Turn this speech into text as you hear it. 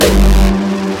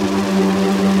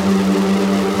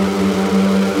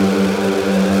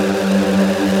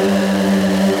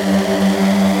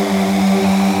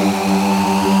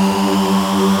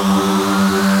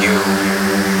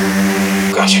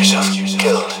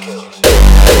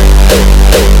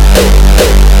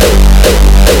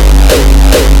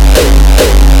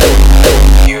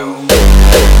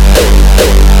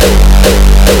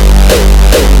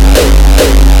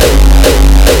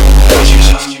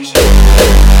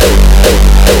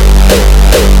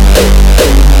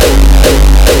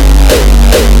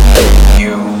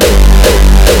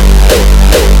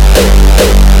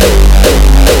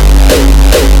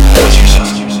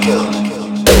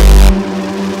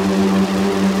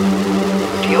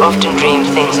You often dream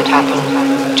things that happen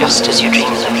just as you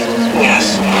dream them.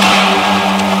 Yes.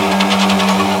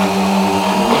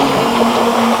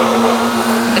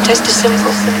 The test is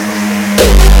simple.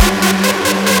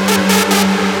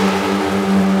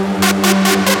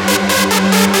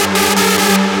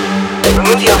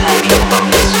 Remove your hand from the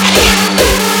box,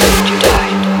 and you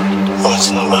die. What's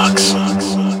in the box?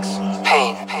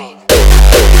 Pain.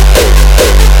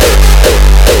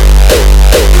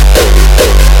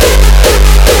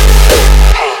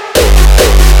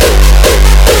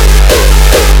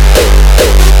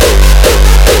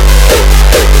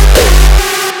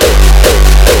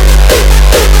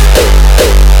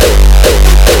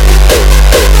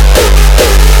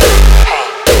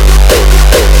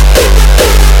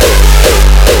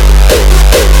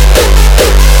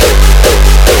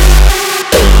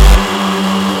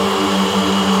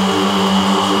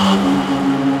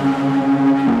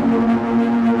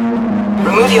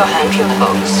 Remove your hand from the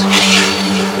box,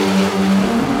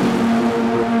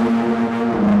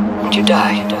 and you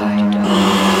die.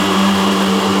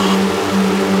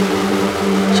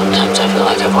 Sometimes I feel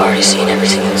like I've already seen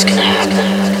everything that's gonna happen.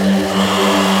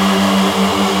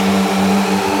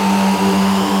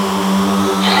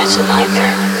 And it's a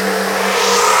nightmare.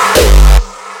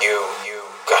 You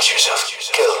got yourself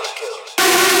killed.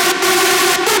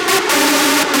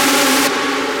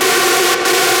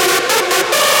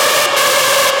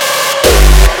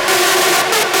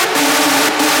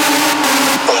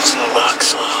 What's in the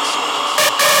box?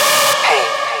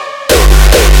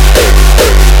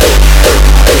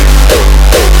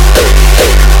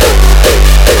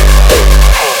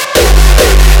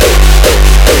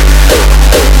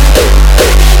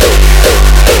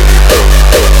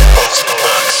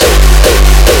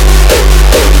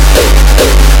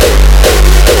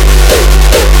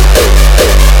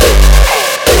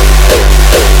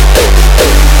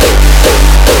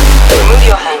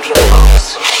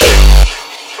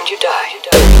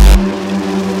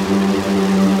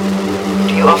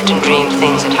 You often dream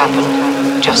things that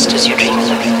happen just as you dream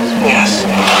them. Yes.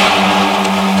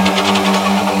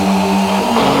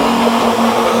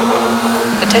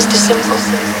 The test is simple.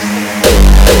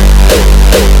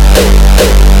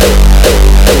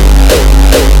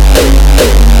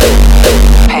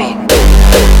 Pain.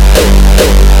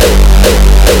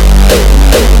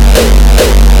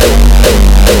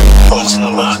 What's in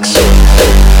the box?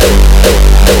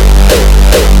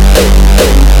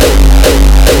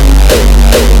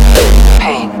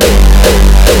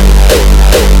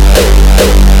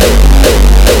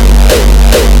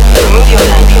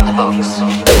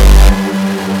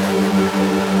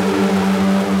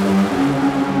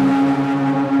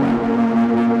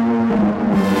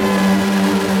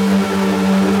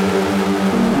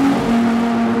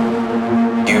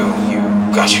 You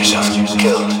got yourself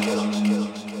killed.